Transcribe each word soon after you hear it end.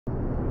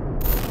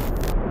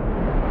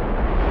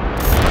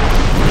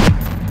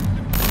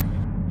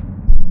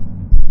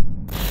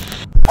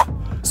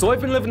So I've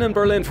been living in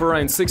Berlin for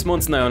around 6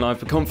 months now, and I've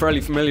become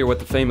fairly familiar with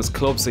the famous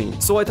club scene.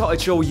 So I thought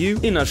I'd show you,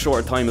 in as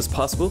short a time as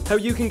possible, how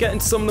you can get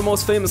into some of the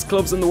most famous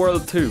clubs in the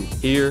world too.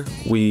 Here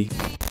we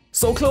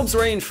So clubs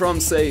range from,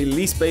 say,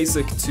 least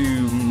basic to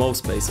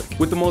most basic,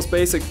 with the most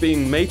basic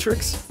being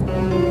Matrix,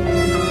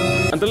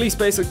 and the least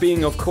basic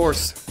being, of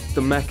course,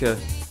 the Mecca,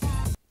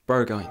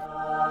 Berghain.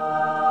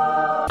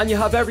 And you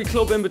have every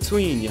club in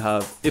between. You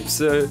have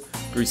Ipse,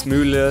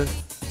 Griesmühle,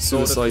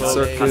 Suicide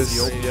Circus,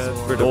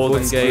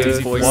 Golden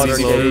Gate,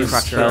 Watergate,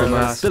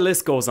 the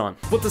list goes on.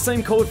 But the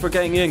same code for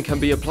getting in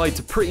can be applied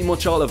to pretty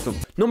much all of them.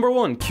 Number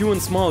 1, queue in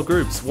small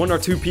groups. 1 or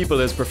 2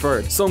 people is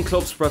preferred. Some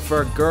clubs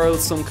prefer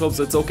girls, some clubs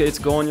it's okay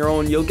to go on your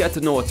own. You'll get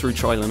to know it through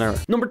trial and error.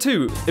 Number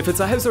 2, if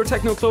it's a house or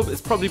techno club, it's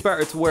probably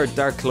better to wear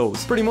dark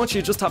clothes. Pretty much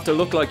you just have to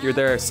look like you're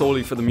there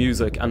solely for the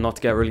music and not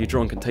to get really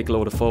drunk and take a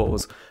load of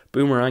photos.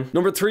 Boomerang.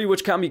 Number 3,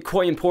 which can be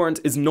quite important,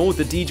 is know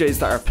the DJs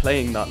that are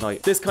playing that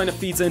night. This kind of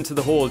feeds into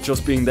the whole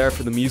just being there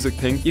for the music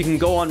thing. You can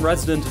go on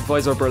Resident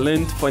Advisor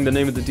Berlin to find the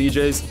name of the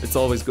DJs. It's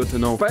always good to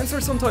know.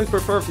 Bouncers sometimes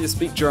prefer if you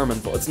speak German,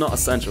 but it's not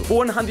essential. But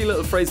one handy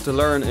little phrase to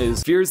learn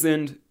is Wir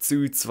sind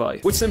zu zwei,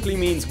 which simply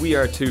means we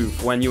are two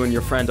for when you and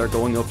your friend are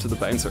going up to the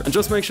bouncer. And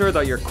just make sure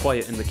that you're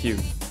quiet in the queue,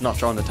 not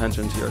drawing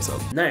attention to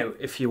yourself. Now,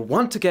 if you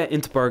want to get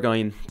into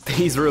Berghain,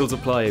 these rules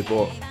apply,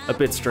 but a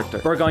bit stricter.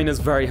 Berghain is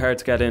very hard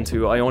to get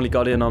into. I only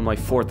got in on my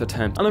 4th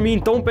attempt. And I mean,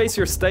 don't base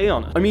your stay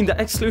on it. I mean, the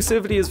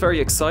exclusivity is very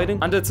exciting,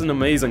 and it's an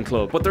amazing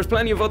club. But there's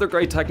plenty of other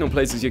great techno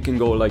places you can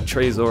go, like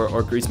Trésor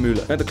or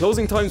Griesmühle. Now, the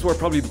closing times were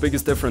probably the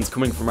biggest difference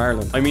coming from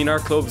Ireland. I mean, our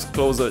clubs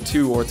close at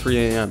 2 or 3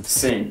 AM.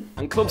 Same.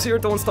 And clubs here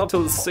don't stop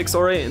till 6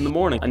 or 8 in the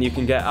morning, and you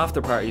can get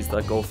after parties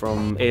that go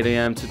from 8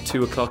 AM to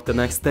 2 o'clock the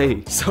next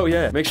day. So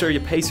yeah, make sure you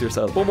pace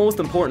yourself. But most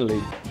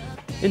importantly,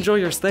 enjoy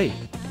your stay.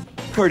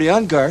 Pretty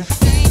on,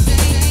 Garth.